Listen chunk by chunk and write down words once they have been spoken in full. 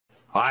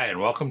Hi,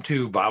 and welcome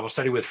to Bible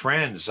Study with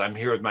Friends. I'm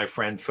here with my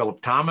friend Philip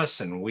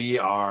Thomas, and we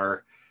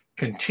are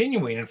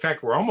continuing. In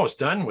fact, we're almost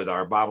done with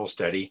our Bible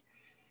study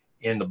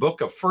in the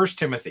book of First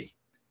Timothy,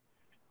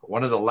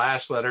 one of the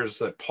last letters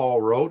that Paul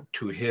wrote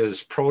to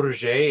his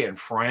protege and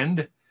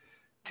friend,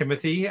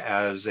 Timothy,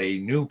 as a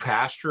new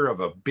pastor of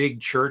a big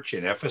church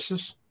in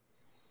Ephesus.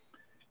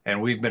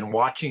 And we've been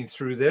watching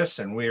through this,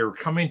 and we are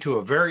coming to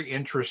a very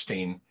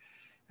interesting,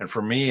 and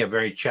for me, a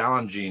very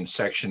challenging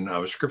section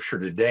of Scripture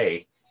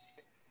today.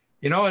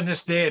 You know, in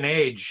this day and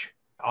age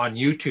on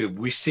YouTube,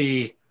 we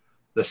see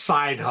the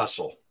side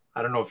hustle.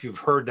 I don't know if you've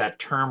heard that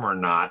term or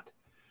not,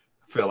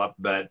 Philip,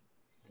 but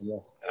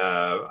Yes.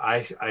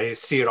 I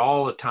see it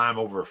all the time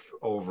over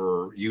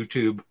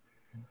YouTube.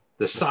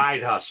 The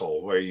side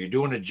hustle, where you're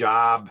doing a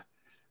job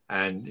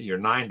and you're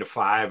 9 to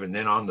 5, and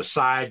then on the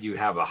side you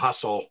have a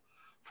hustle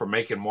for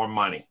making more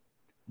money.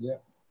 Yeah.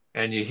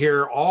 And you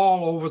hear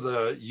all over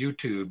the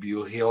YouTube,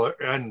 you'll hear,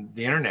 and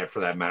the internet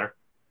for that matter,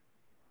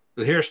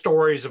 you'll hear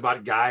stories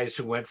about guys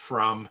who went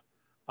from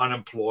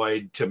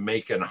unemployed to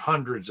making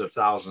hundreds of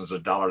thousands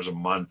of dollars a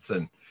month,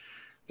 and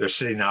they're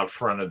sitting out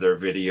front of their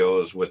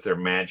videos with their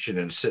mansion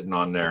and sitting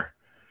on their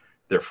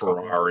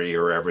Ferrari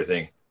or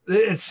everything.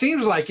 It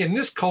seems like in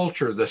this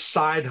culture, the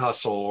side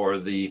hustle or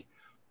the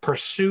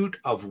pursuit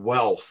of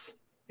wealth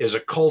is a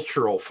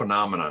cultural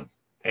phenomenon.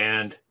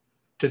 And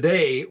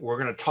today we're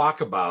going to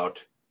talk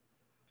about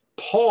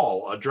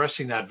Paul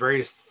addressing that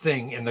very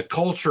thing in the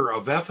culture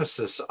of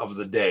Ephesus of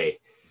the day.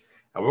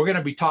 And we're going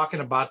to be talking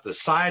about the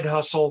side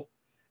hustle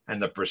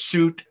and the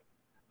pursuit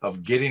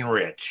of getting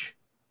rich.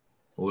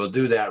 We'll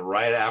do that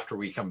right after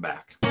we come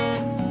back.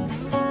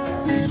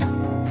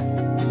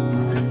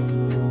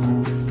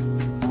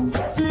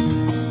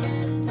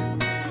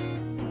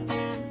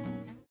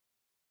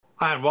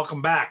 Hi, and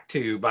welcome back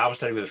to Bible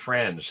Study with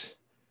Friends.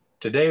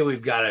 Today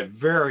we've got a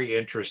very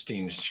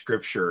interesting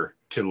scripture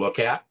to look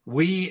at.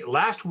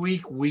 Last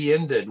week we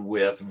ended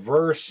with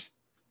verse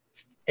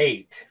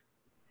 8.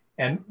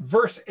 And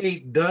verse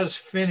 8 does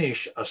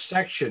finish a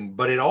section,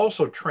 but it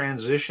also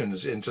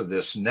transitions into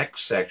this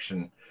next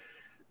section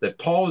that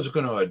Paul is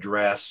going to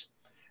address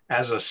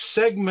as a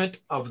segment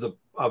of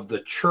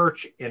the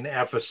church in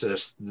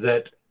Ephesus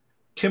that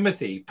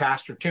Timothy,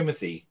 Pastor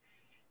Timothy,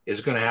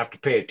 is going to have to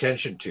pay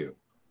attention to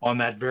on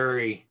that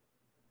very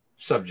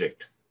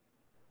subject.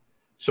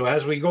 So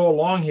as we go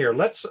along here,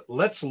 let's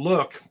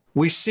look.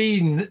 We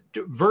see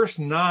verse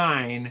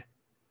 9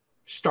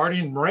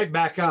 starting right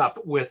back up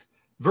with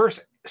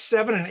verse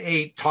 7 and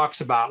 8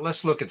 talks about,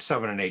 let's look at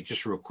 7 and 8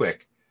 just real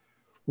quick.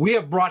 We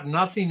have brought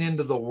nothing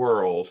into the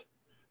world,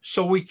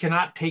 so we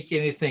cannot take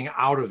anything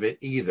out of it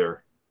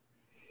either.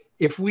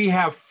 If we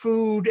have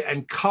food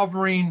and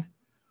covering,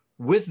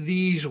 with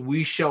these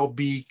we shall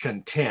be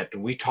content.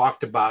 And we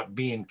talked about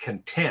being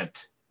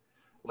content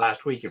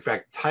last week. In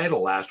fact, the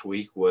title last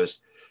week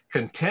was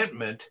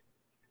Contentment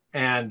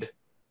and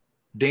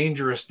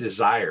Dangerous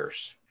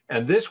Desires.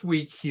 And this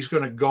week he's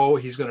going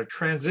to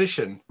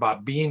transition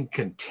about being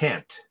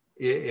content.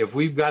 If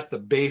we've got the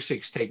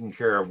basics taken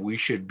care of, we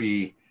should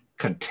be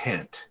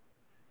content.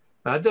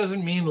 Now, that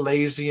doesn't mean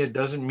lazy. It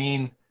doesn't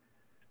mean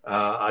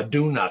a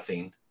do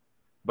nothing,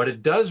 but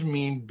it does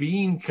mean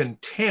being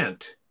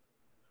content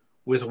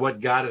with what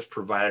God has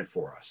provided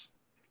for us.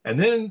 And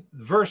then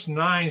verse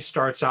 9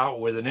 starts out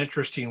with an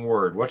interesting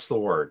word. What's the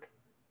word?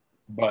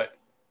 But.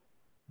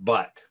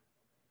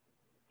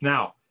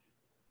 Now,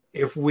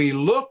 if we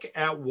look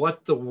at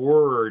what the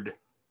word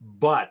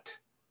but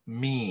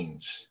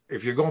means,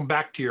 if you're going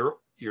back to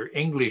your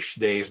English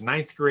days,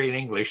 9th grade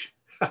English,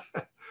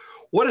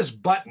 what does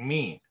but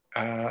mean?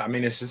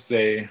 It's just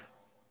there's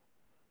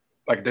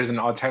an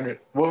alternative.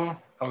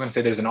 Well, I was going to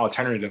say there's an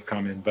alternative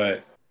coming,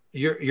 but.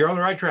 You're on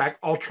the right track.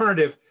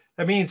 Alternative,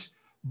 that means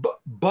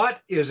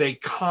but is a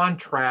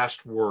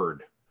contrast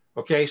word.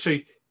 Okay, so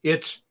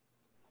it's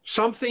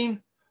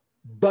something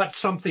but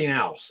something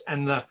else.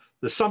 And the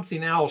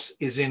something else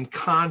is in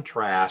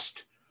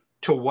contrast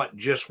to what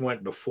just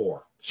went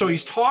before. So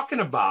he's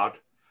talking about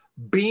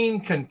being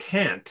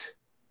content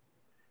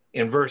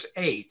in verse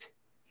 8.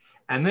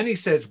 And then he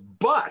says,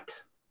 but.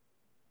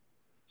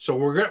 So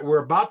we're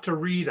about to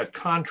read a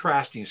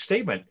contrasting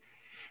statement.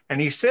 And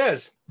he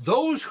says,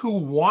 those who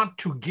want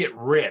to get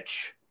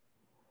rich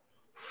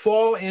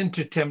fall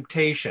into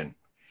temptation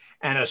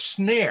and a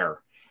snare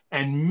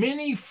and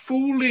many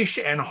foolish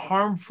and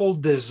harmful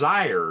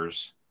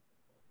desires,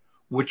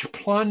 which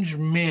plunge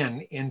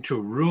men into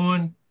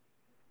ruin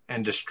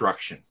and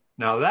destruction.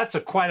 Now, that's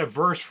quite a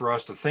verse for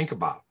us to think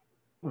about.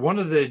 One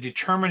of the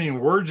determining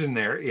words in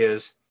there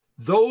is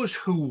those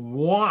who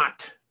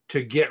want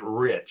to get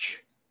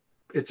rich.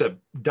 It's a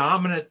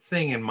dominant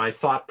thing in my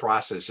thought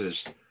process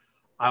is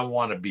I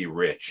want to be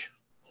rich.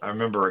 I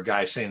remember a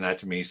guy saying that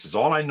to me. He says,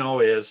 all I know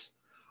is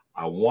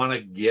I want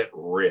to get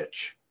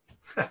rich.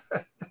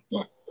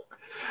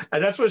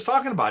 And that's what he's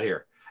talking about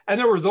here. And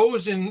there were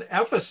those in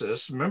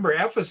Ephesus. Remember,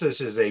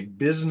 Ephesus is a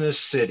business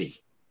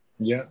city.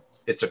 Yeah.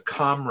 It's a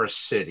commerce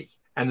city.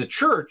 And the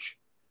church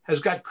has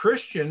got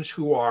Christians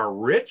who are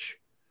rich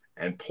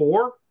and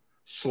poor,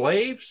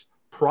 slaves,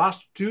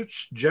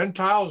 prostitutes,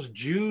 Gentiles,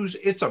 Jews.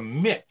 It's a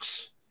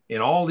mix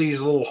in all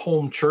these little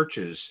home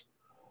churches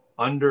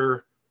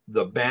under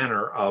the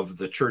banner of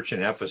the church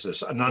in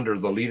Ephesus and under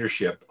the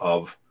leadership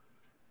of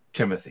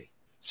Timothy.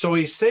 So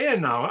he's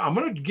saying now, I'm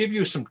going to give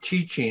you some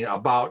teaching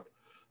about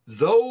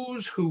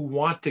those who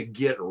want to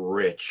get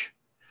rich.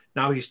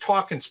 Now he's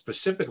talking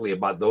specifically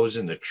about those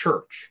in the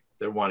church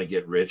that want to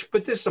get rich,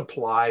 but this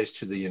applies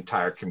to the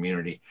entire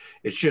community.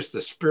 It's just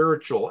the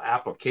spiritual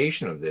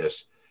application of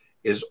this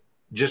is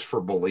just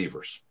for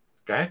believers,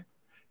 okay?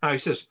 Now he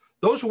says,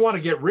 those who want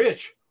to get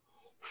rich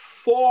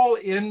fall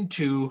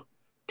into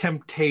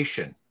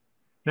temptation.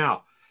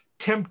 Now,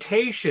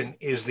 temptation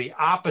is the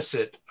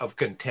opposite of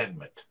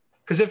contentment.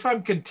 Because if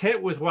I'm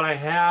content with what I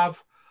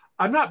have,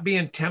 I'm not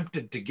being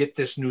tempted to get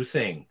this new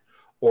thing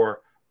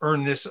or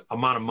earn this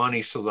amount of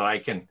money so that I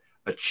can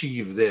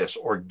achieve this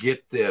or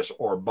get this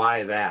or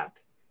buy that.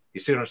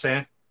 You see what I'm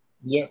saying?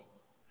 Yeah.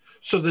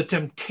 So the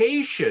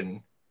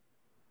temptation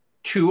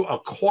to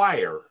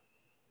acquire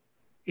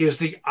is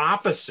the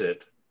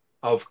opposite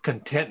of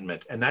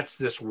contentment. And that's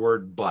this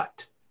word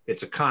but.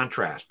 It's a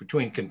contrast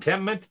between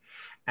contentment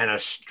and a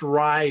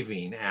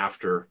striving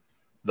after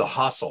the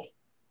hustle.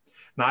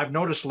 Now, I've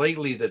noticed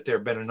lately that there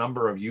have been a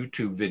number of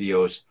YouTube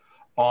videos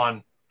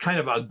on kind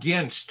of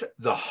against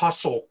the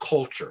hustle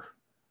culture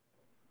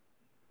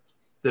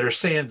that are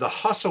saying the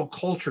hustle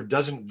culture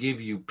doesn't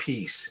give you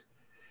peace.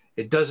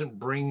 It doesn't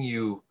bring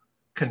you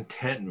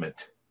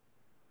contentment.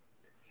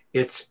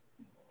 It's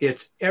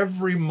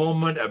every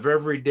moment of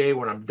every day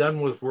when I'm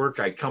done with work,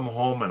 I come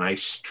home and I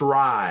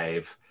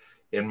strive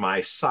in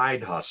my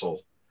side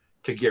hustle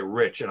to get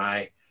rich. And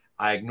I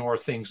ignore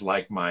things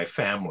like my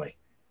family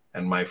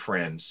and my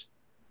friends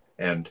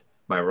and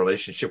my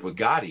relationship with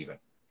God even.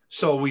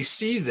 So we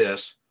see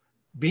this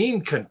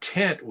being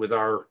content with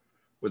our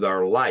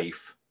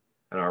life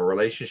and our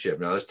relationship.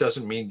 Now, this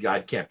doesn't mean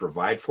God can't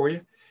provide for you.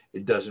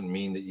 It doesn't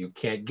mean that you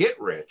can't get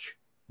rich.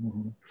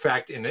 Mm-hmm. In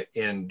fact,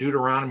 in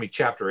Deuteronomy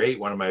chapter 8,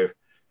 one of my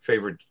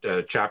favorite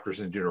chapters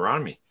in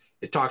Deuteronomy,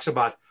 it talks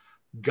about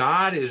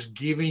God is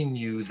giving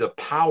you the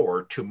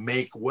power to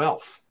make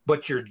wealth,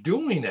 but you're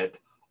doing it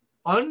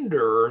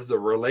under the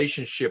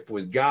relationship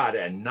with God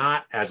and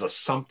not as a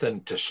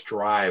something to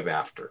strive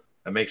after.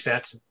 That makes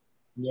sense?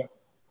 Yeah.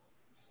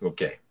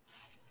 Okay.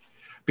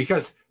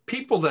 Because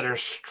people that are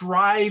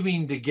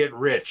striving to get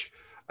rich,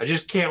 I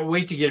just can't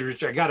wait to get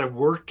rich, I got to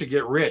work to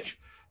get rich,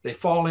 they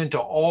fall into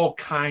all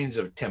kinds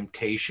of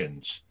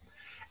temptations.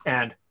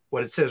 And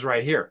what it says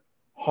right here,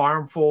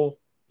 harmful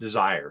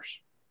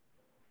desires,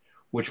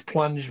 which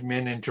plunge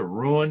men into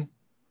ruin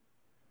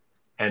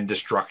and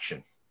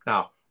destruction.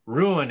 Now,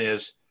 ruin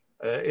is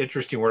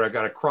interesting word. I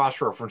got a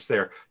cross reference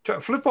there.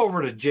 Flip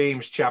over to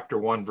James chapter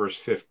 1, verse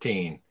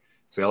 15,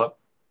 Philip.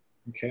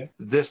 Okay.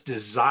 This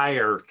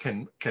desire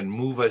can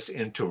move us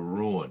into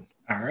ruin.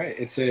 All right.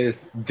 It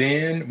says,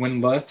 then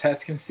when lust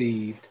has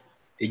conceived,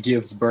 it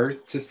gives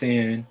birth to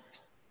sin.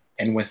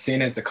 And when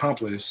sin is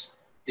accomplished,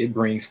 it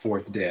brings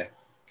forth death.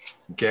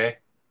 Okay.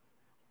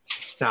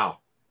 Now,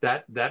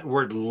 that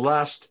word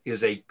lust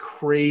is a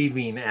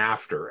craving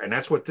after. And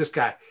that's what this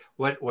guy,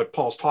 what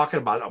Paul's talking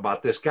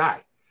about this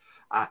guy.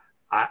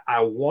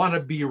 I want to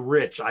be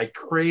rich. I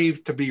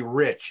crave to be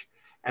rich.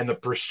 And the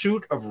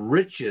pursuit of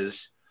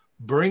riches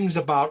brings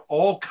about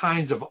all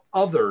kinds of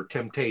other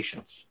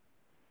temptations.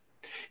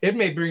 It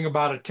may bring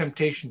about a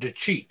temptation to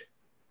cheat,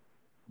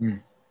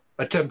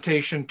 a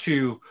temptation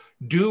to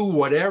do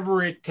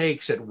whatever it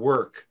takes at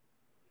work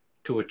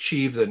to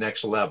achieve the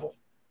next level.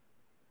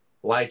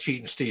 Lie,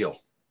 cheat, and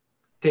steal.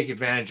 Take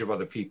advantage of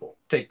other people.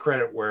 Take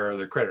credit where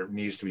the credit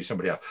needs to be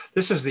somebody else.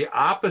 This is the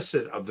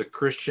opposite of the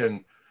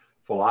Christian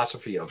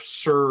philosophy of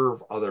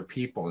serve other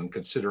people and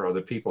consider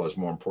other people as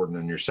more important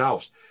than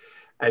yourselves.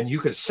 And you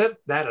can set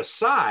that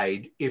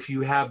aside if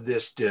you have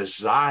this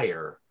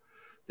desire,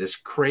 this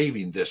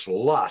craving, this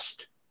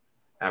lust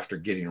after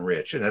getting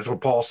rich. And that's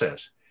what Paul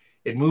says.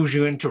 It moves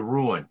you into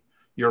ruin.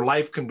 Your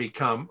life can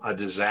become a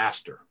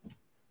disaster.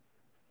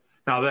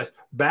 Now, that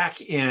back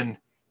in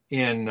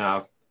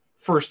 1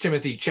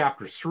 Timothy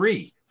chapter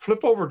 3,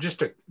 flip over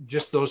just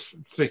those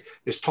three,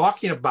 is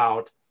talking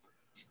about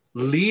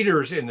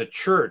leaders in the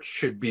church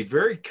should be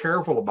very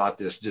careful about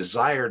this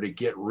desire to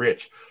get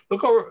rich.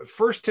 Look over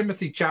 1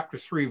 Timothy chapter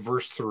 3,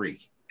 verse 3.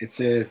 It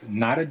says,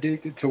 not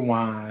addicted to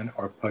wine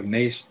or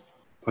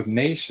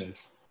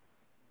pugnacious,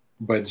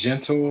 but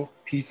gentle,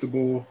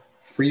 peaceable,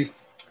 free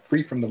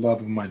from the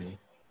love of money.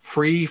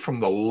 Free from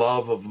the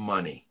love of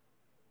money.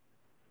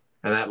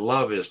 And that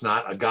love is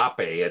not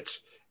agape.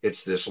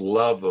 It's this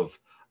love of,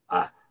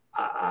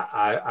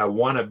 I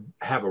want to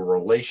have a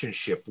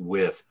relationship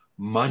with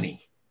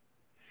money.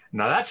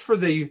 Now that's for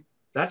the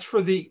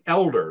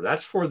elder.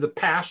 That's for the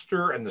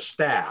pastor and the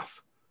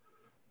staff,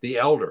 the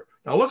elder.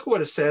 Now look at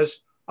what it says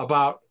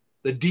about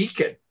the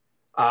deacon.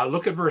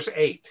 Look at verse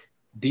 8.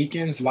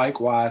 Deacons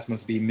likewise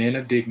must be men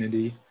of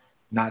dignity,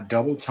 not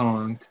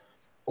double-tongued,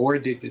 or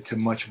addicted to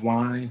much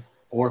wine,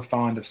 or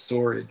fond of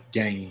sordid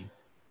gain.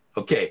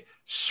 Okay,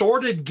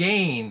 sordid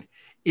gain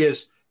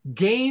is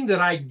gain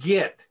that I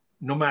get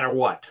no matter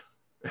what.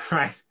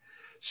 right?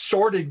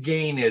 Sordid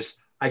gain is,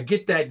 I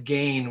get that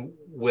gain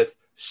with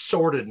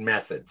sordid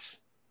methods.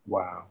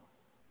 Wow.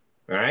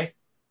 All right?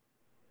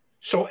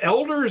 So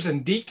elders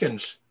and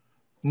deacons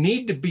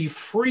need to be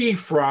free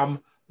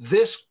from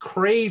this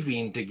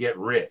craving to get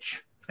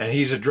rich. And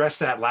he's addressed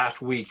that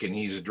last week, and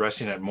he's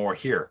addressing it more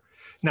here.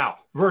 Now,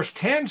 verse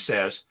 10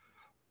 says,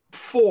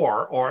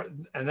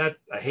 and that,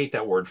 I hate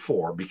that word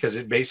for, because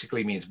it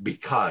basically means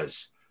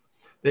because.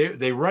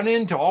 They run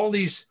into all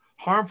these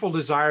harmful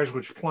desires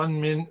which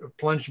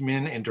plunge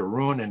men into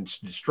ruin and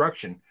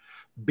destruction,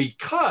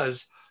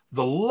 because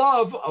the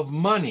love of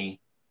money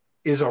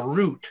is a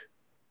root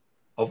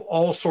of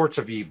all sorts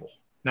of evil.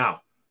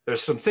 Now,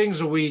 there's some things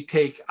that we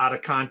take out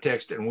of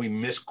context and we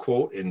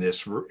misquote in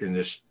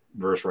this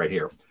verse right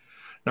here.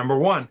 Number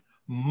one,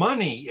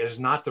 money is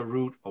not the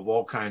root of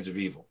all kinds of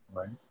evil.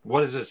 Right.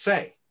 What does it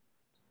say?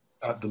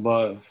 The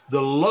love.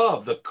 The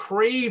love, the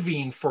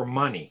craving for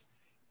money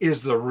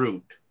is the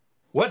root.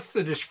 What's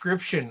the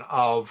description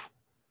of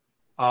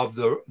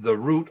the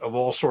root of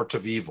all sorts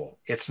of evil?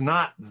 It's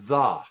not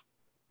the.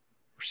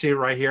 See it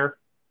right here?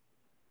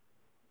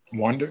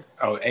 Wonder.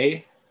 Oh,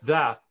 a?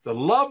 The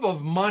love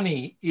of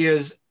money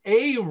is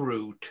a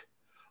root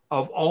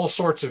of all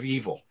sorts of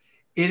evil.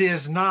 It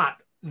is not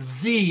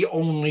the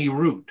only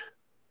root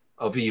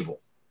of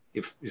evil.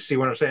 If you see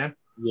what I'm saying?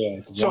 Yeah.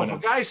 It's so if a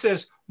guy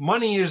says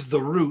money is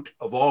the root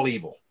of all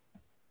evil,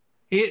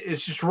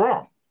 it's just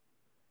wrong.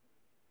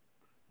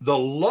 The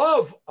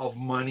love of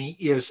money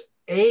is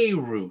a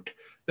root.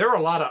 There are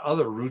a lot of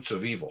other roots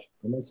of evil.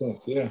 That makes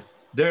sense, yeah.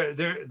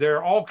 There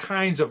are all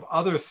kinds of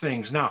other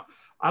things. Now,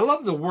 I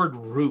love the word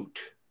root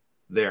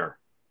there.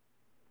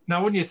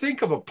 Now, when you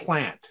think of a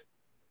plant,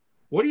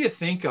 what do you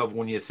think of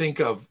when you think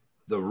of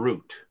the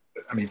root?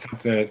 I mean,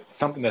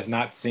 something that's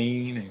not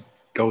seen and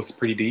goes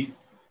pretty deep.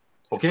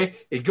 Okay,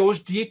 it goes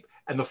deep,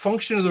 and the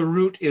function of the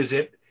root is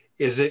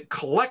it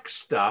collects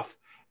stuff,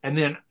 and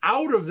then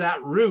out of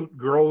that root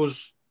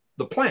grows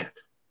the plant.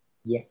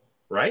 Yeah.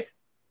 Right?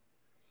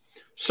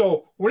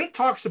 So when it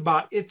talks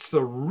about it's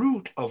the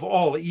root of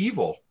all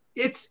evil,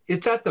 it's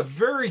at the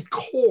very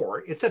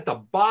core, it's at the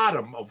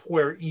bottom of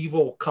where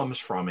evil comes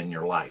from in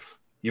your life.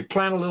 You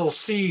plant a little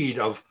seed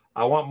of,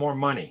 I want more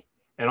money.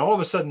 And all of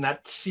a sudden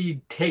that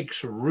seed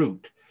takes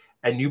root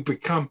and you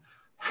become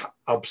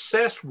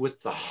obsessed with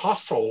the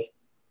hustle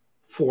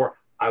for,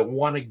 I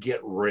want to get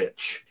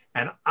rich.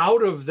 And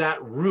out of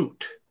that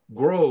root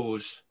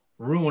grows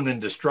ruin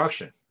and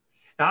destruction.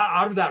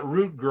 Out of that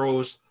root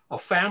grows a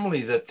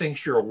family that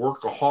thinks you're a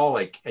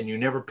workaholic and you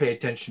never pay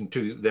attention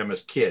to them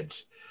as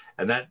kids.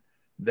 And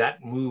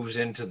that moves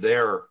into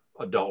their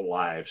adult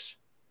lives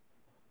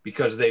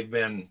because they've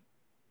been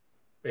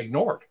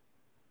ignored.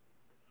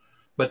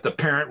 But the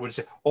parent would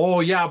say,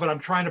 oh yeah, but I'm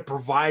trying to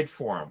provide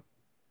for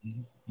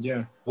them.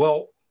 Yeah.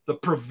 Well, the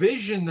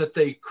provision that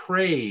they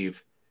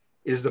crave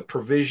is the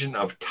provision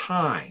of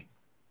time.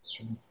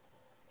 Sure.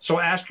 So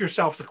ask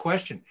yourself the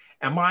question,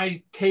 am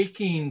I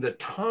taking the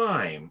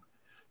time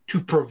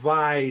to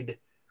provide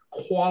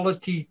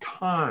quality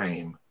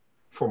time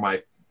for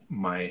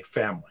my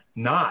family?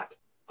 Not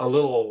a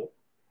little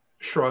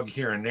shrug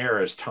here and there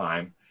as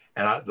time,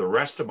 and the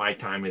rest of my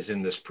time is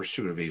in this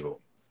pursuit of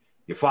evil.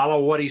 You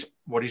follow what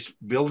he's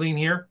building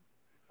here?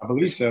 I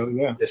believe so,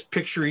 yeah. This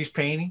picture he's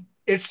painting?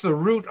 It's the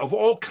root of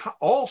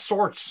all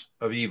sorts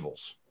of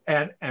evils.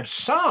 And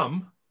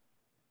some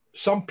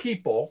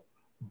people,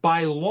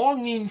 by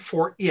longing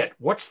for it,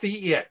 what's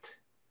the it?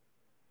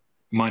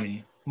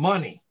 Money.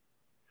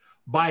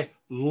 By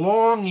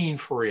longing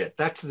for it,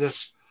 that's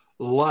this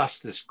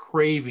lust, this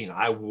craving.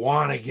 I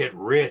want to get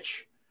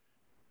rich.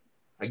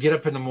 I get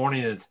up in the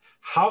morning and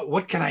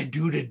what can I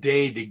do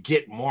today to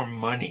get more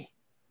money?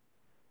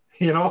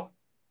 You know?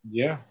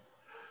 Yeah.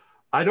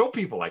 I know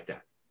people like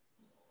that.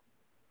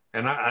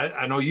 And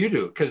I know you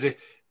do, because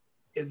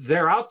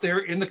they're out there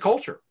in the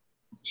culture.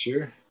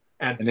 Sure.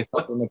 And it's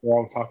something that they're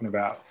always talking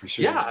about, for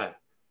sure. Yeah.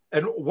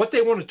 And what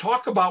they want to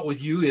talk about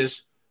with you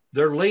is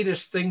their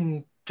latest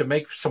thing to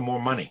make some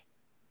more money.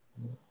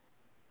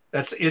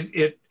 That's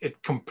it. It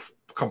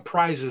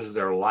comprises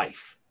their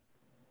life.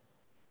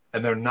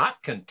 And they're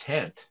not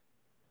content.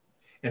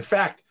 In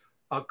fact,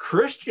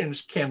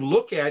 Christians can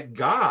look at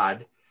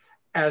God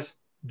as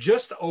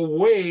just a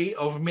way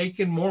of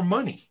making more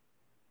money.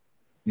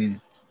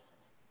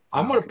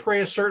 I'm going to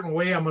pray a certain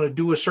way. I'm going to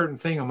do a certain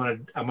thing. I'm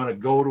going to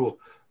go to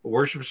a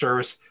worship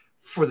service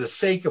for the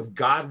sake of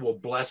God will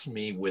bless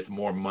me with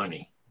more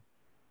money.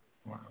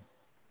 Wow.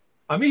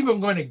 I'm even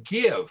going to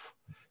give,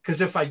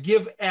 because if I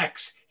give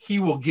X, he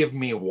will give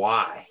me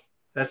Y.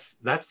 That's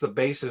the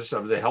basis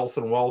of the health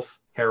and wealth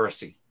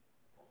heresy.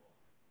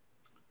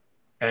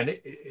 And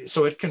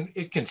so it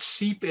can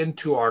seep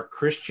into our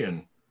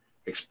Christian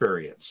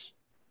experience.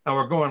 Now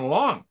we're going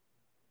along.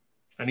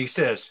 And he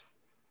says,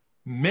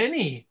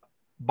 many,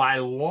 by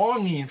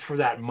longing for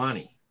that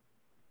money,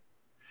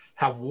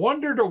 have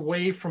wandered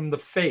away from the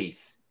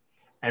faith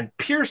and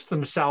pierced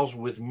themselves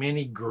with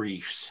many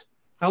griefs.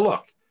 Now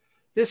look,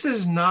 this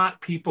is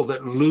not people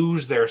that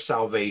lose their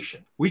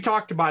salvation. We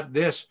talked about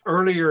this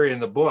earlier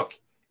in the book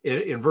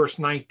in verse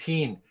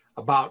 19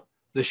 about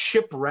the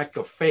shipwreck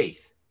of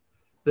faith,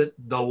 that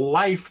the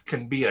life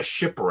can be a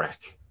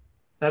shipwreck.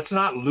 That's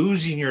not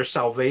losing your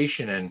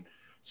salvation, and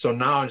so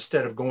now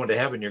instead of going to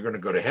heaven, you're going to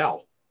go to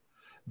hell.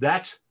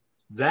 That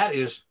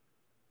is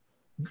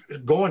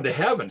going to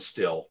heaven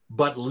still,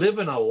 but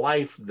living a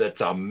life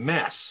that's a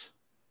mess.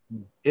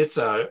 It's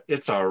a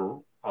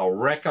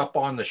wreck up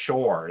on the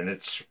shore, and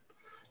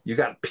you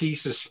got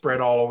pieces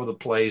spread all over the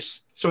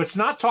place. So it's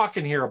not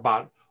talking here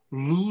about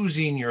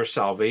losing your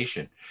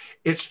salvation.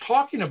 It's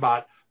talking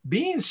about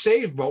being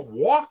saved, but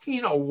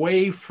walking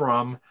away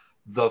from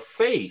the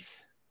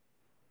faith.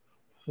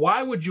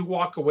 Why would you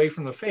walk away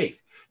from the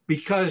faith?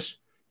 Because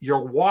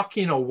you're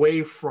walking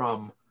away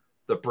from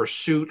the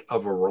pursuit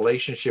of a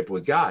relationship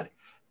with God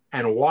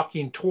and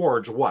walking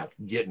towards what?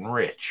 Getting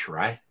rich,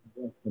 right?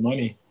 The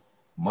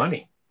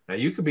money. Now,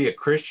 you could be a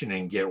Christian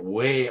and get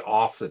way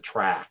off the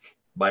track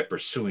by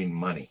pursuing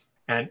money.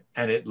 And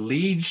it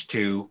leads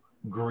to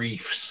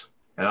griefs.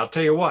 And I'll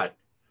tell you what,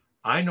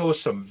 I know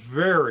some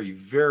very,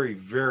 very,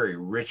 very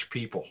rich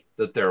people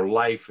that their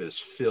life is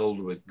filled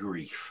with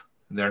grief.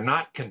 They're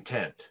not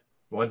content.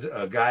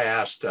 A guy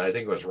asked, I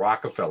think it was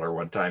Rockefeller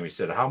one time, he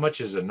said, how much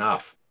is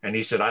enough? And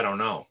he said, I don't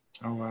know.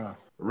 Oh, wow.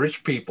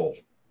 Rich people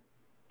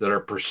that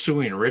are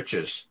pursuing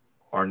riches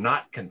are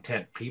not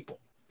content people.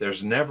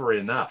 There's never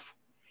enough.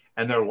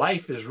 And their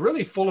life is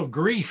really full of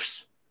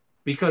griefs,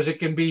 because it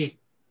can be,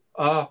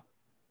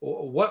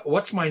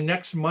 what's my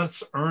next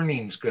month's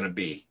earnings going to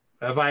be?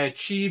 Have I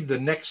achieved the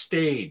next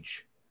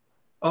stage?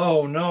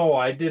 Oh, no,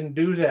 I didn't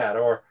do that.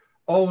 Or,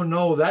 oh,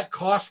 no, that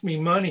cost me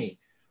money.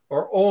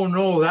 Or, oh,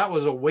 no, that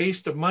was a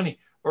waste of money.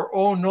 Or,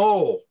 oh,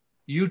 no,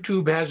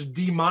 YouTube has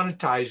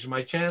demonetized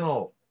my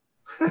channel.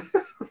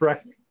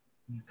 Right?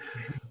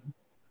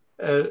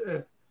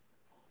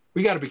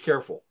 We got to be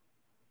careful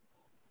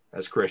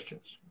as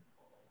Christians.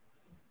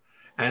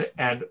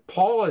 And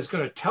Paul is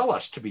going to tell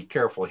us to be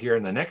careful here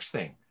in the next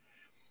thing.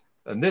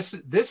 And this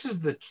is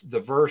the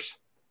verse,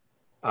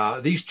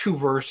 these two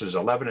verses,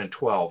 11 and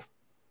 12,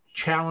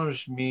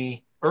 challenged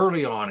me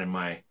early on in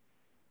my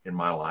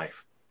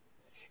life.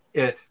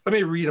 Let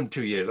me read them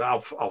to you. I'll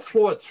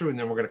flow it through, and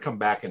then we're going to come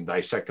back and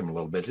dissect them a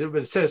little bit.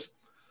 It says,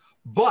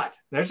 but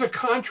there's a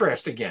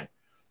contrast again.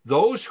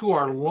 Those who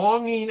are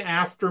longing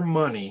after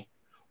money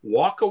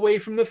walk away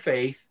from the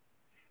faith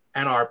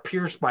and are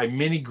pierced by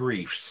many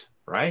griefs,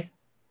 right?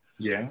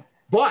 Yeah.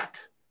 But,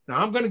 now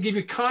I'm going to give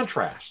you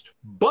contrast.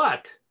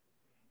 But,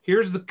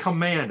 here's the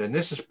command, and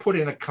this is put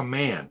in a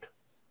command.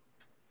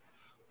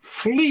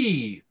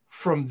 Flee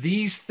from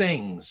these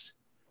things,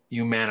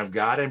 you man of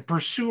God, and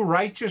pursue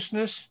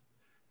righteousness,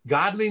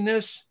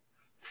 godliness,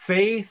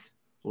 faith,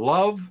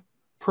 love,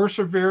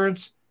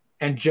 perseverance,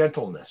 and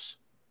gentleness.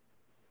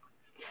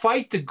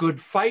 Fight the good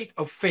fight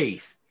of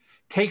faith.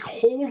 Take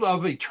hold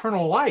of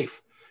eternal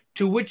life,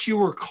 to which you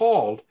were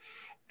called,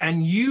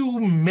 and you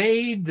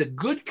made the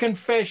good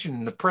confession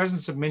in the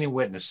presence of many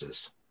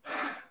witnesses.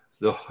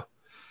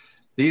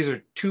 These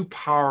are two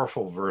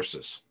powerful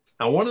verses.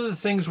 Now, one of the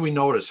things we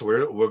notice,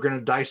 we're going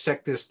to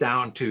dissect this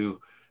down to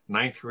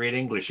ninth grade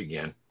English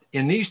again.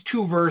 In these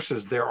two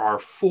verses, there are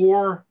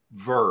 4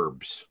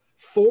 verbs,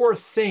 4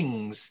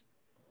 things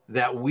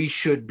that we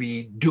should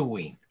be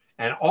doing.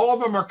 And all of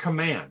them are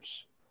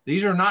commands.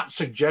 These are not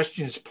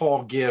suggestions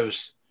Paul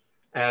gives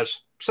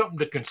as something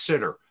to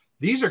consider.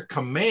 These are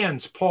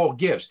commands Paul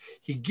gives.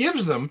 He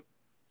gives them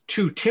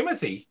to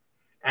Timothy,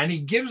 and he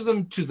gives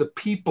them to the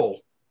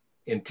people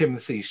in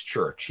Timothy's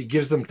church. He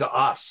gives them to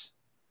us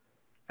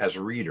as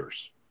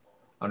readers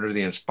under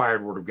the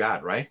inspired word of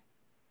God, right?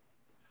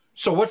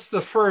 So what's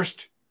the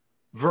first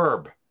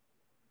verb?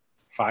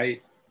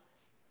 Fight.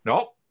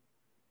 Nope.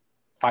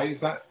 Fight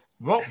is not?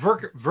 Well,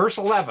 verse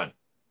 11.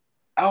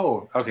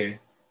 Oh, okay.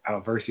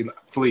 Verse 11.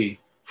 Flee.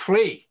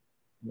 Flee.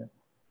 Yeah.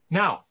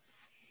 Now,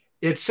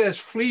 it says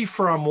flee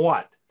from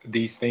what?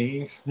 These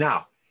things.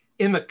 Now,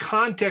 in the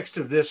context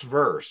of this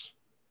verse,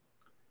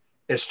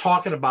 it's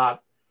talking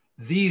about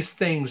these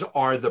things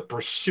are the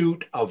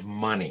pursuit of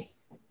money.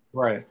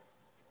 Right.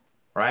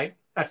 Right?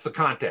 That's the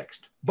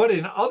context. But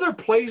in other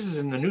places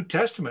in the New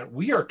Testament,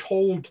 we are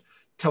told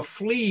to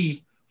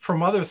flee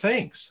from other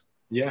things.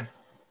 Yeah.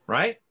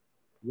 Right?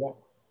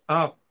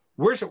 Yeah.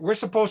 We're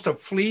supposed to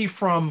flee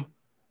from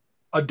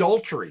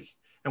adultery,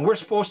 and we're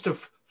supposed to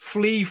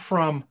flee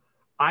from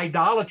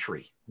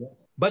idolatry. Yeah.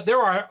 But there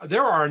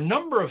are a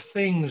number of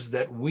things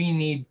that we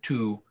need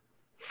to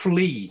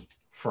flee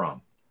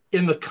from.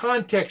 In the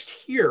context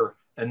here,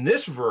 and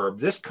this verb,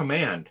 this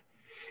command,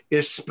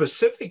 is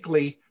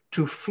specifically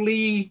to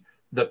flee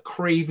the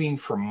craving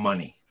for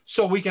money.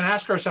 So we can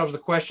ask ourselves the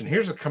question,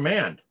 here's the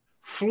command: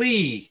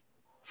 flee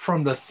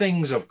from the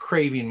things of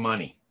craving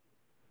money.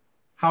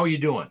 How are you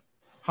doing?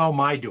 How am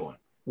I doing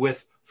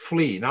with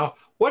flee? Now,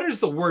 what does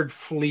the word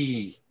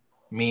flee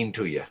mean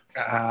to you?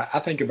 I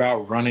think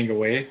about running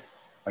away,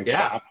 like the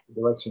opposite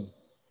direction.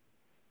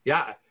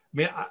 Yeah, I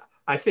mean,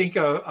 I think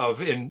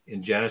of in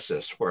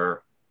Genesis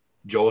where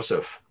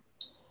Joseph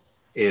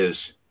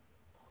is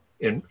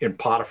in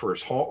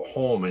Potiphar's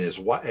home,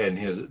 and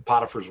his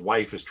Potiphar's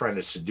wife is trying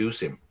to seduce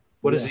him.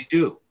 What does he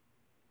do?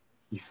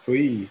 He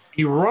flees.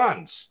 He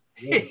runs.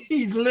 Yeah.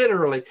 He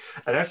literally,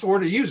 and that's the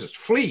word he uses,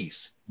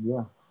 flees.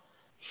 Yeah.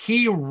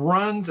 He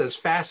runs as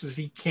fast as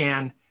he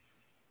can.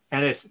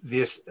 And it's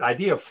this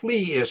idea of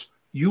flee is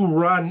you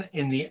run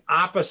in the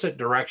opposite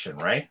direction,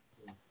 right?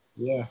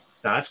 Yeah.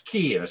 Now that's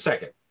key in a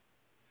second.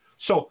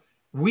 So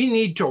we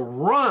need to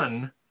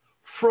run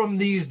from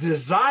these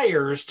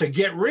desires to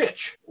get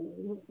rich.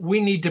 We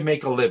need to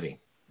make a living.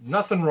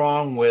 Nothing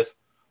wrong with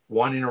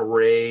wanting a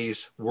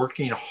raise,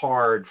 working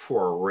hard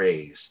for a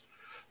raise.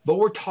 But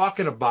we're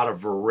talking about a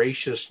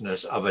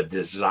voraciousness of a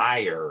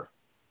desire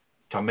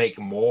to make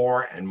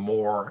more and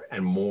more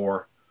and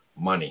more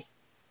money,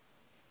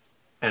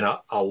 and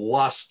a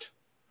lust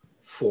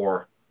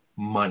for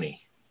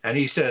money. And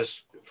he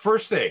says,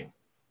 first thing,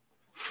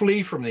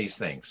 flee from these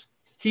things.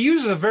 He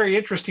uses a very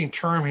interesting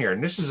term here,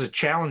 and this is a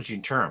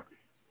challenging term.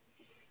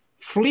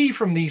 Flee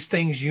from these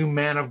things, you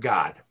man of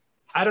God.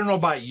 I don't know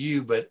about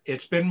you, but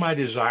it's been my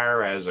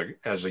desire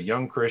as a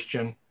young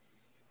Christian,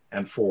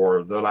 and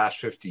for the last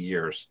 50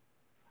 years,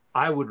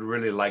 I would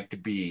really like to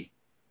be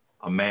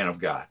a man of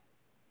God.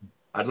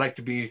 I'd like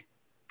to be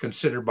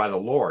considered by the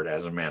Lord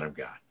as a man of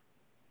God,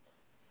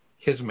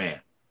 his man.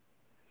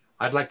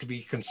 I'd like to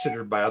be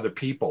considered by other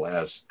people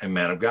as a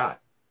man of God.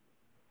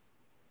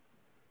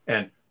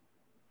 And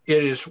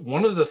it is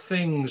one of the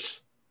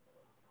things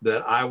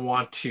that I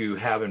want to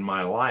have in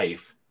my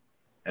life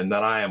and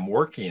that I am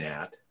working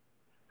at.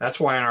 That's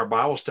why in our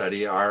Bible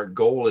study, our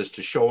goal is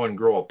to show and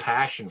grow a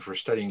passion for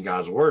studying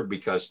God's word,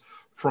 because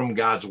from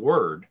God's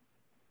word,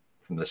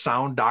 from the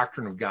sound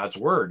doctrine of God's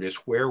word, is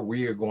where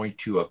we are going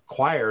to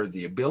acquire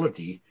the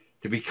ability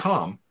to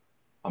become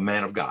a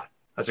man of God.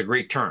 That's a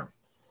great term.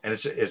 And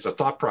it's a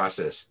thought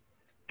process.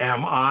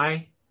 Am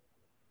I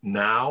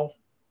now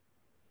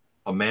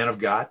a man of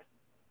God?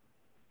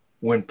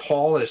 When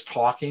Paul is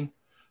talking,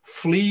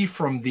 flee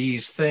from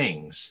these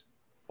things,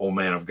 O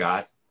man of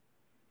God.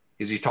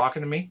 Is he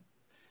talking to me?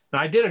 Now,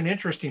 I did an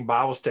interesting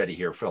Bible study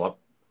here, Philip.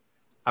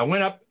 I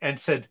went up and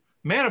said,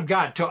 man of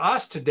God. To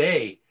us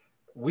today,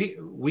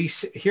 we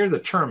hear the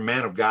term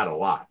man of God a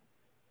lot.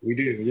 We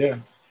do, yeah.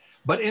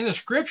 But in the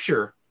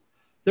scripture,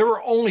 there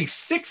were only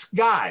 6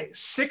 guys,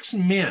 6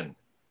 men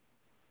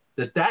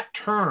that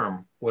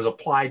term was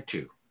applied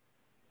to.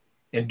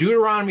 In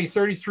Deuteronomy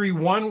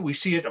 33:1, we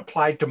see it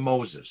applied to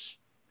Moses.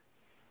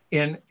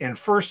 In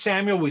 1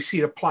 Samuel, we see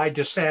it applied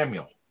to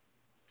Samuel.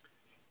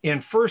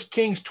 In 1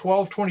 Kings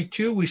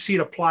 12:22, we see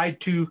it applied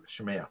to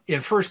Shemaiah.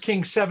 In 1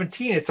 Kings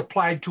 17, it's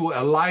applied to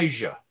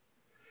Elijah.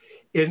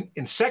 In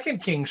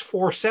 2 Kings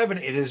 4:7,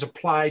 it is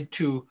applied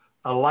to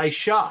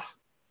Elisha,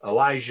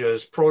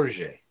 Elijah's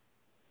protege.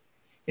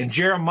 In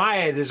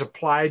Jeremiah, it is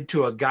applied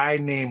to a guy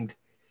named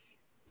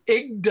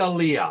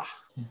Igdaliah.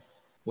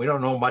 We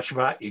don't know much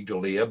about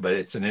Igdaliah, but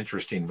it's an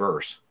interesting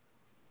verse.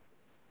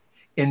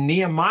 In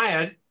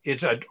Nehemiah,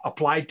 it's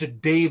applied to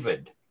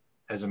David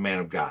as a man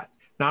of God.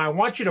 Now, I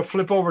want you to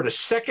flip over to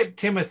 2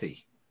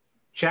 Timothy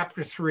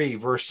chapter 3,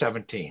 verse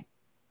 17.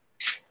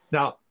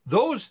 Now,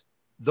 those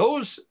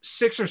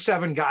 6 or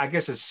 7 guys, I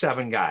guess it's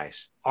 7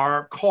 guys,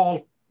 are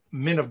called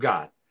men of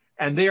God.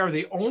 And they are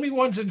the only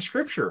ones in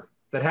Scripture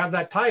that have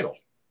that title,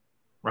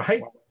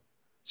 right? Wow.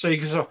 So you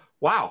can say,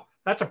 wow,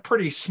 that's a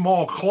pretty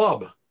small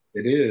club.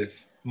 It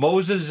is.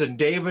 Moses and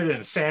David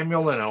and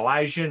Samuel and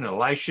Elijah and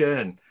Elisha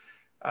and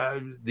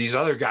these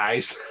other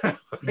guys. I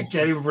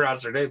can't even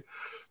pronounce their name.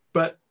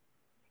 But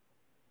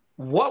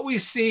what we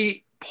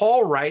see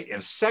Paul write in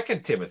 2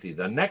 Timothy,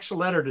 the next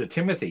letter to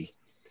Timothy,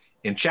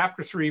 in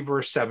chapter 3,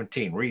 verse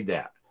 17, read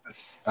that.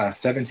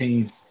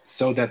 17,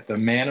 so that the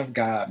man of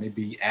God may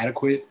be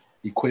adequate,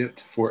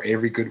 equipped for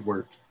every good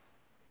work.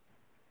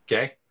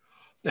 Okay.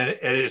 And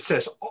it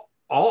says,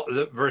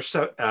 verse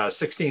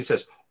 16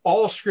 says,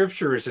 all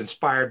scripture is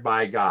inspired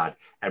by God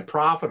and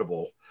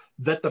profitable,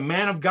 that the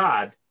man of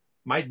God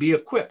might be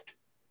equipped.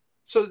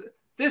 So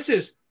this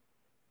is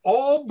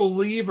all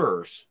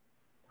believers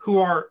who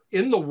are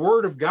in the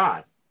word of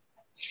God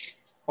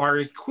are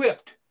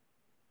equipped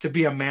to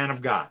be a man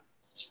of God.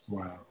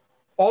 Wow.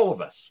 All of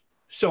us.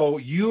 So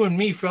you and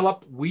me,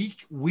 Philip, we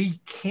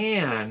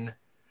can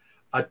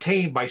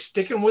attain by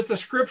sticking with the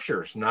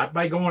scriptures, not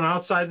by going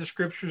outside the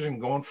scriptures and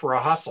going for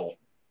a hustle,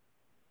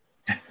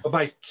 but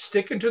by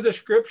sticking to the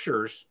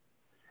scriptures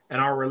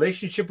and our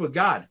relationship with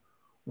God,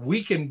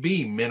 we can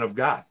be men of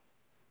God.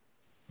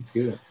 That's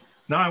good.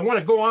 Now, I want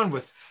to go on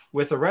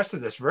with the rest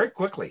of this very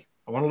quickly.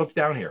 I want to look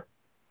down here.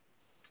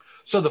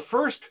 So the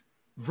first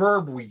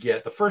verb we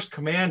get, the first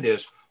command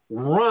is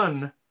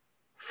run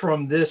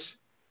from this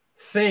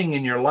thing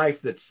in your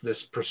life that's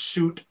this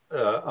pursuit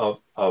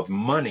of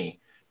money,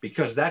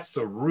 because that's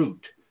the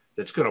root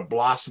that's going to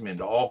blossom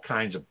into all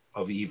kinds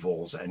of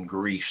evils and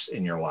griefs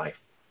in your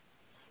life.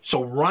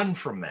 So run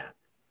from that.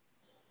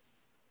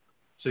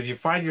 So if you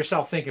find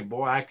yourself thinking,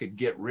 boy, I could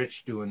get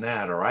rich doing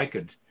that, or I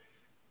could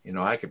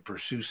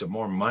pursue some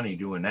more money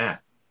doing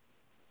that,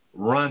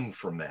 run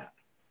from that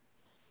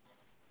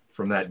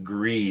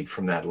greed,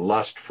 from that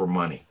lust for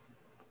money.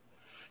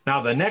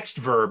 Now, the next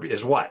verb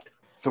is what?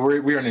 So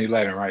we're in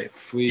 11, right?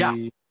 Flee. Yeah.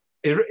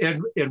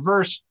 In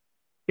verse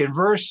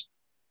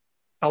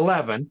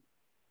 11,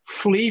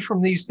 flee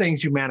from these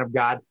things, you man of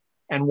God,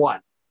 and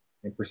what?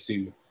 And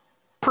pursue.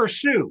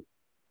 Pursue.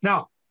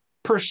 Now,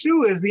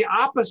 pursue is the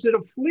opposite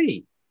of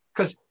flee,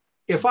 because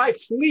if I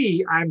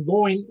flee, I'm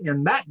going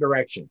in that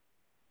direction.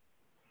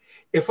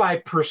 If I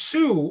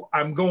pursue,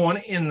 I'm going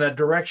in the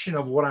direction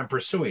of what I'm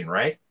pursuing,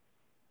 right?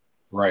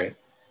 Right.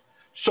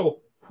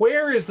 So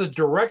where is the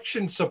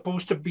direction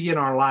supposed to be in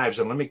our lives?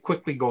 And let me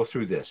quickly go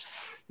through this.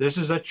 This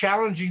is a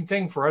challenging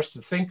thing for us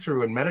to think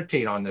through and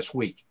meditate on this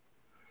week.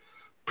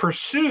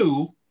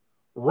 Pursue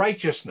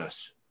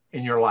righteousness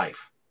in your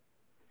life.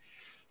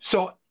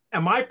 So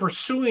am I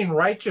pursuing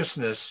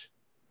righteousness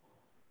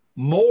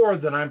more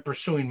than I'm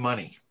pursuing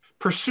money?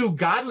 Pursue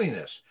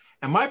godliness.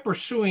 Am I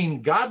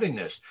pursuing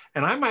godliness?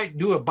 And I might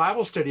do a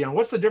Bible study on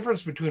what's the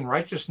difference between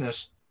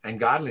righteousness and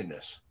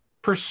godliness.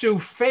 Pursue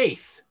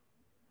faith.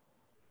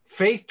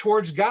 Faith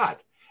towards God.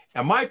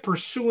 Am I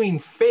pursuing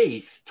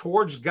faith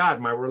towards God,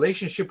 my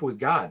relationship with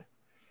God,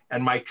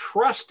 and my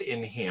trust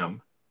in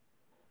Him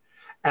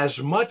as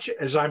much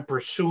as I'm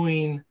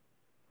pursuing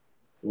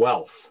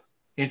wealth?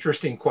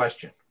 Interesting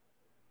question.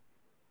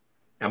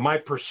 Am I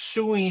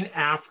pursuing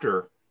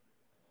after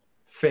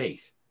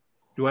faith?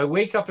 Do I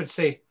wake up and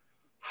say,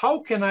 how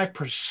can I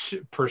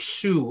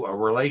pursue a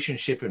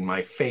relationship in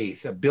my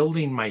faith,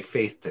 building my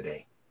faith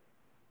today?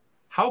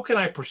 How can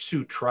I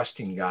pursue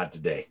trusting God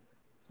today?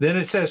 Then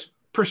it says,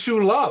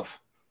 pursue love,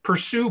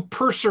 pursue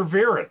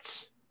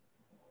perseverance.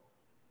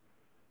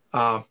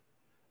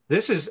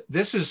 This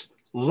is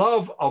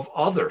love of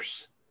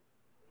others,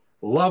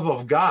 love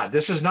of God.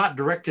 This is not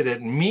directed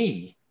at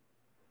me.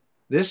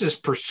 This is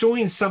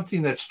pursuing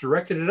something that's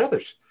directed at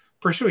others.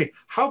 Pursuing,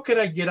 how can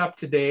I get up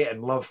today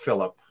and love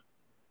Philip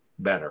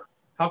better?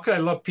 How can I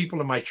love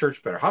people in my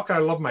church better? How can I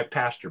love my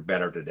pastor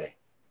better today?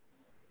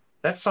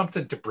 That's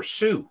something to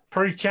pursue.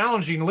 Pretty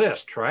challenging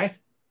list, right?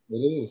 It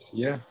is,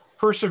 yeah.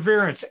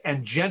 Perseverance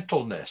and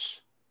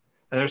gentleness.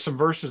 And there's some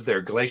verses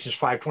there, Galatians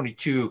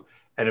 5:22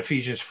 and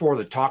Ephesians 4,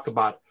 that talk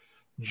about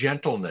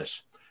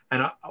gentleness.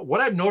 And what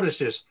I've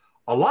noticed is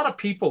a lot of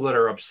people that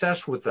are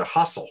obsessed with the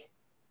hustle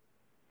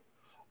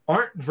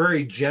aren't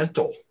very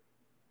gentle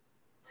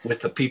with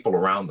the people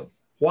around them.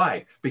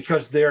 Why?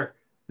 Because they're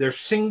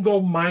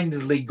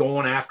single-mindedly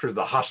going after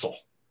the hustle.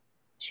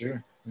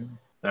 Sure. Yeah.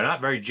 They're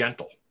not very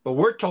gentle. But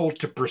we're told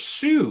to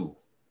pursue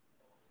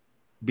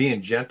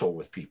being gentle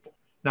with people.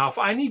 Now, if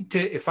I need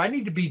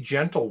to be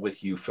gentle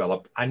with you,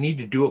 Philip, I need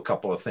to do a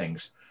couple of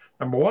things.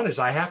 Number one is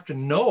I have to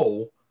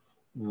know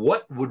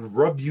what would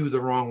rub you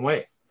the wrong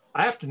way.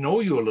 I have to know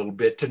you a little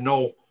bit to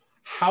know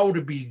how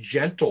to be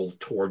gentle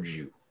towards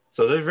you.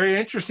 So there's a very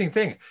interesting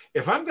thing.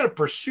 If I'm going to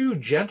pursue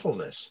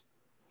gentleness,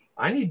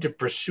 I need to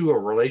pursue a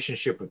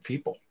relationship with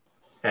people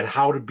and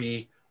how to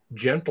be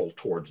gentle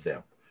towards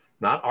them,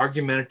 not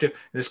argumentative.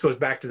 And this goes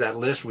back to that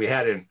list we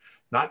had in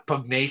not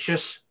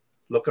pugnacious,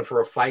 looking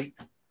for a fight,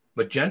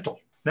 but gentle.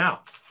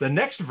 Now, the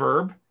next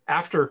verb,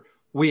 after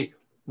we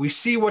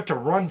see what to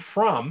run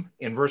from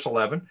in verse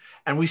 11,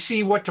 and we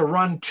see what to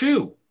run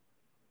to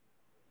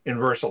in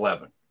verse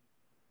 11.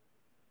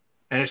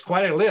 And it's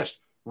quite a list.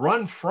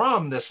 Run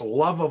from this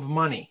love of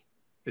money,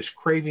 this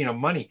craving of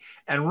money,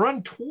 and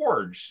run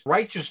towards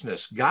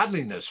righteousness,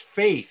 godliness,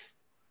 faith,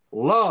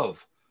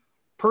 love,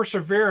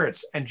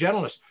 perseverance, and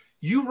gentleness.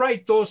 You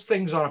write those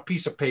things on a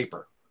piece of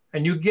paper,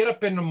 and you get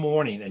up in the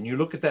morning and you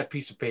look at that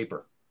piece of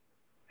paper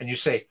and you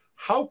say,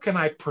 how can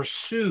I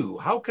pursue?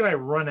 How can I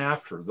run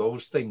after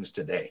those things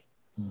today?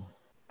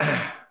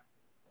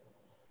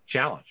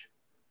 Challenge.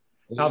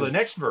 Now, the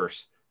next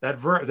verse, that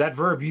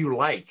verb you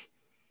like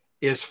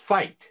is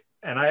fight.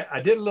 And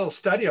I did a little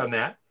study on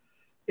that.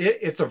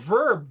 It's a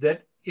verb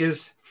that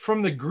is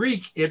from the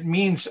Greek. It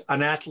means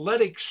an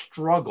athletic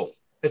struggle.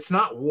 It's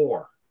not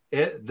war.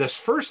 This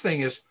first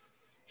thing is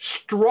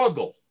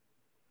struggle,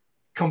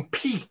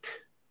 compete.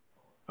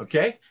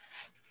 Okay?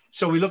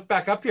 So we look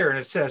back up here and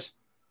it says,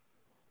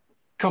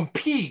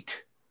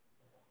 compete,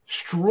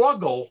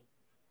 struggle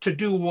to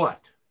do what?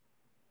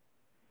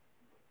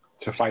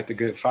 To fight the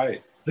good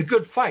fight. The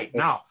good fight.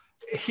 Now,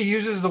 he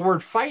uses the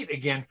word fight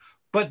again,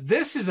 but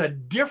this is a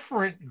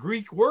different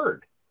Greek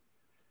word.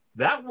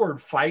 That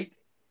word fight,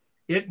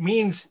 it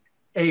means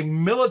a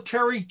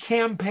military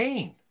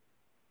campaign.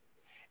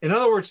 In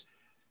other words,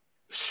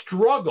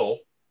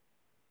 struggle,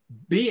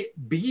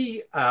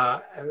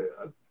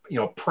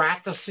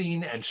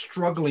 practicing and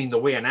struggling the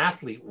way an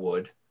athlete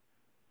would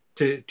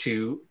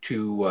to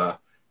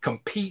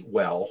compete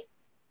well,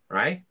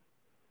 right?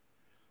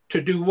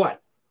 To do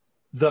what?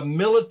 The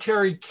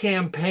military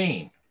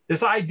campaign.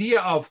 This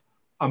idea of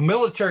a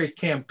military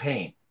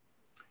campaign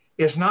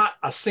is not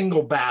a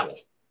single battle,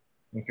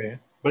 okay,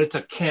 but it's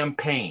a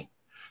campaign.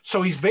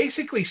 So he's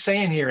basically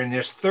saying here in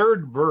this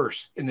third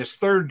verse, in this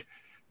third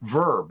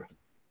verb,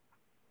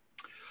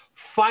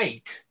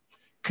 fight,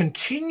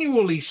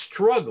 continually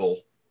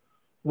struggle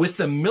with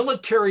the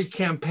military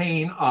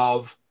campaign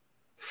of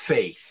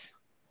faith,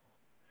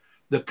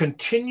 the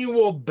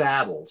continual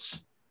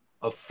battles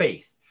of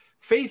faith.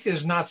 faith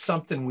is not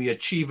something we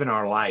achieve in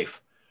our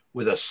life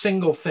with a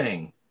single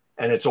thing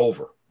and it's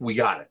over. We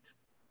got it.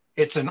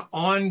 It's an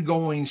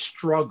ongoing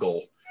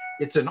struggle.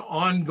 It's an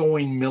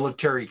ongoing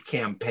military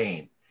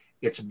campaign.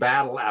 It's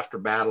battle after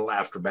battle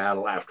after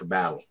battle after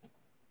battle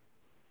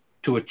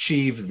to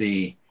achieve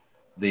the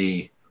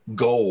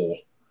goal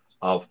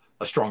of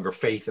a stronger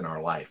faith in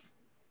our life.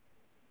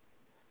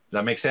 Does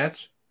that make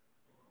sense?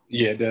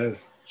 Yeah, it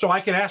does. So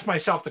I can ask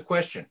myself the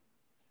question,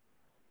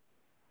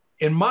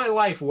 in my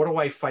life, what do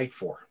I fight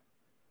for?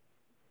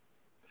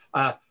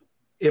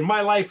 In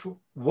my life,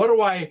 what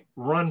do I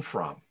run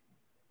from?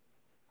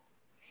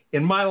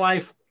 In my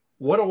life,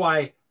 what do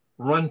I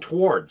run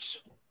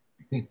towards?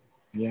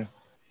 Yeah.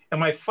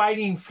 Am I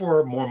fighting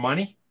for more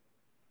money?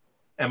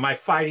 Am I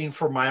fighting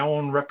for my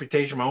own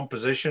reputation, my own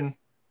position?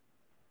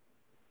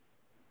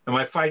 Am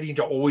I fighting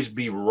to always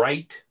be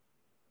right?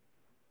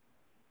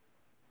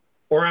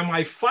 Or am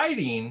I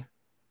fighting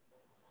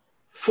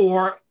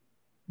for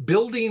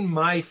building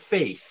my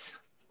faith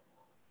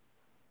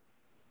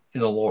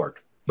in the Lord?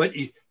 But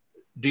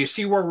do you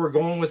see where we're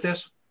going with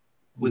this,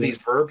 with these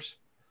verbs?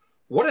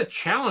 What a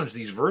challenge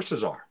these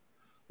verses are.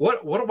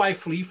 What do I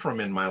flee from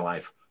in my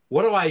life?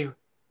 What do I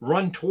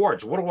run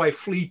towards? What do I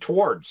flee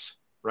towards,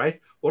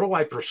 right? What do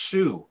I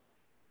pursue?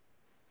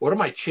 What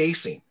am I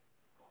chasing?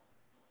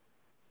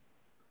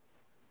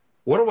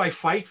 What do I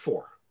fight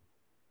for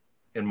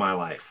in my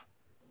life?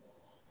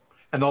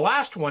 And the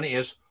last one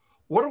is,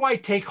 what do I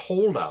take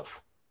hold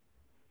of?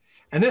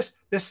 And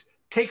this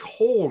take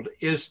hold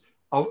is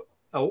a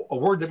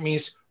word that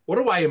means, what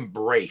do I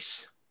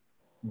embrace?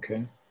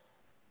 Okay.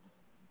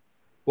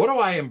 What do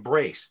I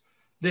embrace?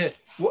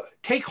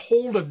 Take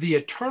hold of the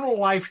eternal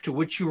life to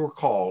which you were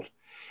called,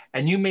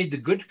 and you made the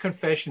good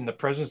confession in the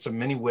presence of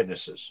many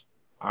witnesses.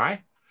 All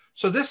right?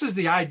 So this is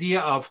the idea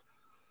of,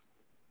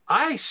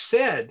 I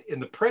said in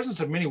the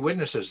presence of many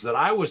witnesses that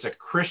I was a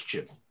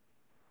Christian.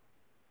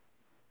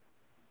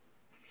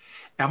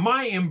 Am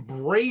I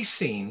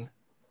embracing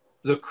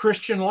the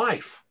Christian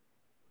life?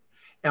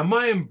 Am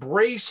I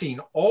embracing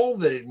all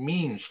that it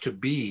means to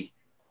be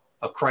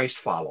a Christ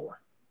follower?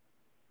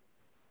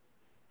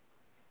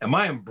 Am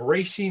I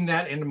embracing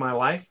that into my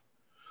life?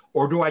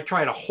 Or do I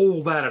try to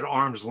hold that at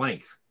arm's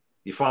length?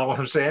 You follow what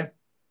I'm saying?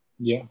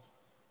 Yeah.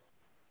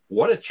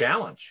 What a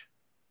challenge.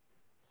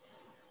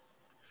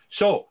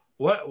 So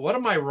what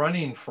am I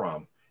running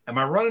from? Am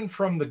I running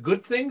from the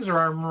good things, or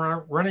am I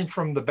running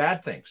from the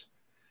bad things?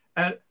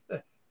 And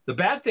the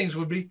bad things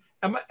would be,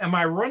 am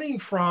I running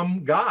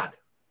from God?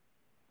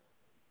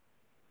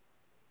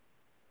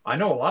 I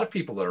know a lot of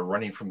people that are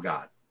running from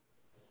God.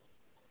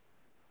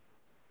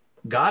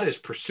 God is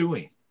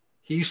pursuing.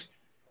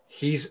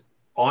 He's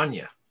on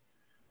you.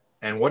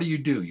 And what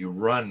do? You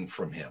run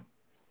from him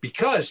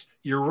because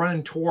you're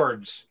running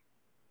towards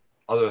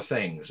other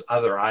things,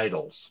 other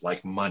idols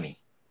like money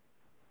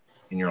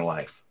in your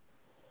life.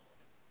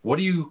 What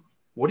are you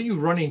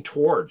running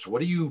towards?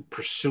 What are you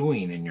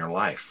pursuing in your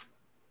life?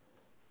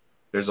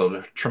 There's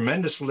a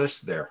tremendous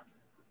list there.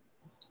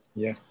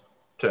 Yeah.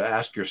 To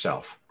ask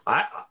yourself.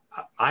 I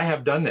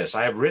have done this.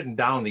 I have written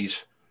down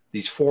these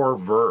 4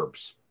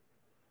 verbs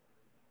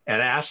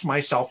and asked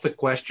myself the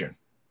question,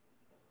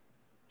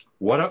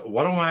 what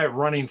am I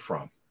running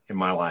from in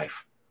my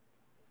life?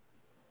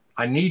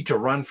 I need to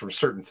run from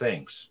certain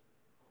things.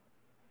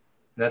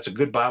 And that's a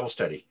good Bible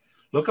study.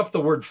 Look up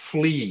the word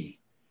flee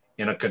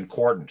in a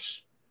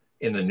concordance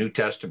in the New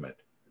Testament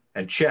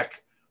and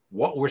check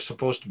what we're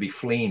supposed to be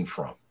fleeing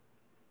from.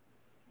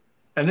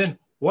 And then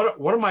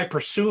what am I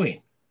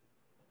pursuing?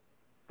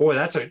 Boy,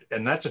 that's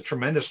a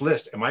tremendous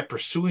list. Am I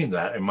pursuing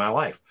that in my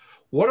life?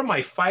 What am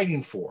I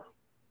fighting for?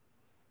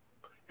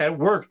 At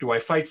work, do I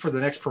fight for the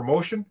next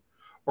promotion?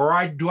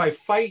 Or do I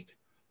fight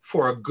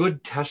for a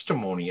good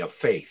testimony of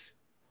faith?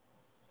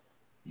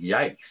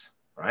 Yikes,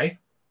 right?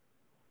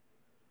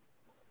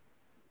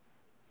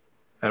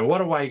 And what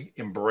do I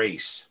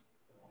embrace?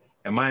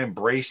 Am I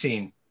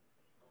embracing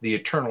the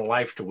eternal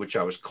life to which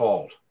I was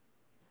called?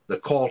 The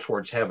call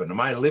towards heaven? Am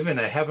I living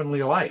a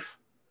heavenly life?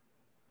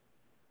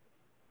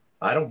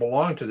 I don't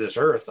belong to this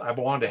earth. I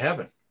belong to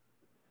heaven.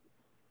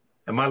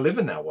 Am I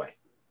living that way?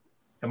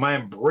 Am I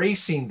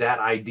embracing that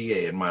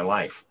idea in my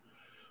life?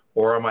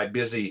 Or am I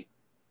busy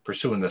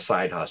pursuing the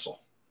side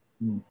hustle?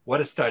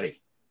 What a study.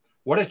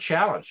 What a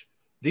challenge.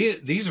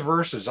 These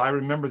verses, I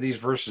remember these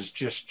verses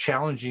just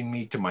challenging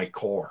me to my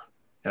core.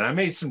 And I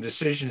made some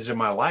decisions in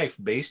my life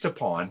based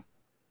upon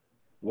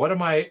what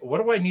do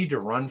I need to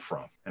run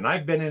from? And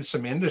I've been in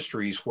some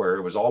industries where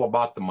it was all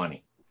about the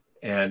money.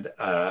 And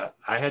I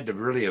had to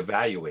really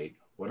evaluate,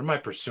 what am I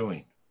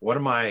pursuing? What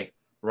am I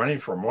running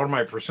from? What am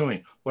I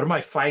pursuing? What am I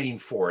fighting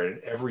for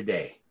every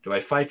day? Do I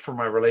fight for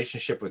my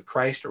relationship with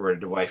Christ, or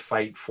do I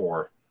fight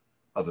for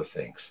other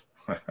things?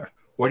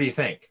 What do you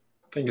think?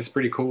 I think it's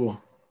pretty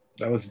cool.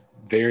 That was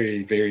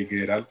very, very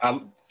good.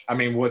 I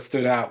mean, what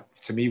stood out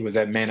to me was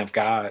that man of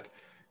God,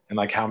 and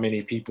like how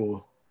many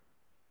people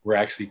were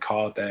actually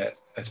called that.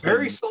 That's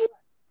very select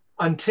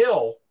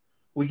until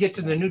we get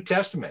to the New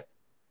Testament.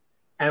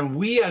 And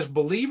we as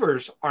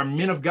believers are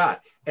men of God.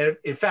 And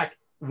in fact,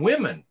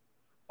 women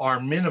are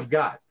men of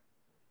God.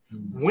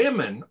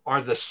 Women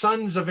are the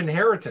sons of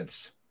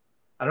inheritance.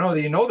 I don't know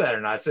whether you know that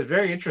or not. It's a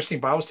very interesting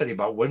Bible study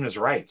about women's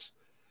rights.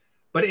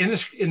 But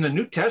in the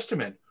New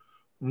Testament,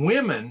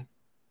 women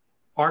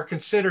are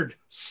considered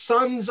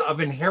sons of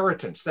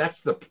inheritance.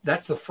 That's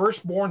the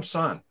firstborn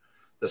son,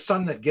 the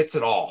son that gets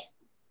it all.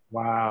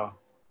 Wow.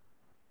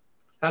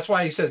 That's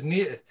why he says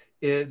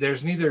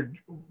there's neither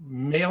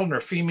male nor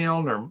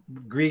female nor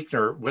Greek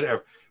nor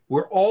whatever.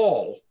 We're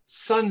all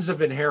sons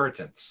of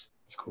inheritance.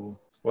 That's cool.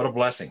 What a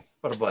blessing.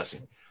 What a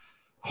blessing.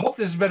 I hope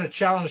this has been a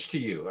challenge to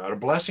you, a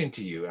blessing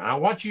to you. And I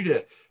want you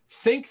to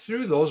think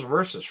through those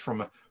verses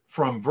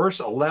from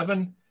verse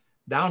 11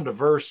 down to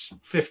verse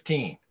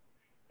 15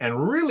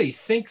 and really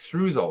think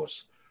through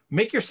those.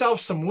 Make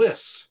yourself some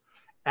lists.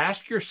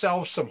 Ask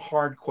yourself some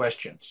hard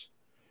questions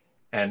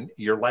and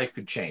your life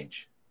could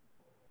change.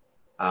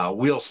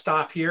 We'll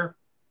stop here.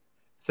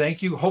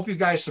 Thank you. Hope you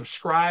guys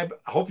subscribe.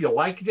 I hope you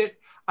liked it.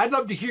 I'd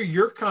love to hear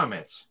your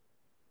comments.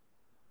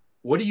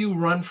 What do you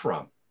run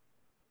from?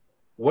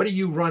 What do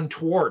you run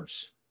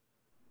towards?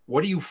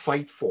 What do you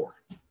fight for?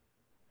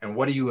 And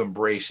what do you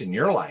embrace in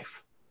your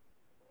life?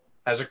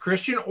 As a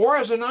Christian or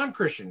as a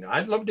non-Christian,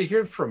 I'd love to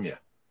hear from you.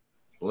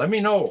 Let me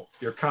know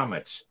your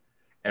comments.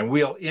 And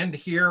we'll end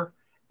here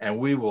and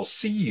we will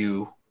see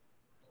you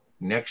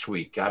next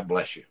week. God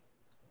bless you.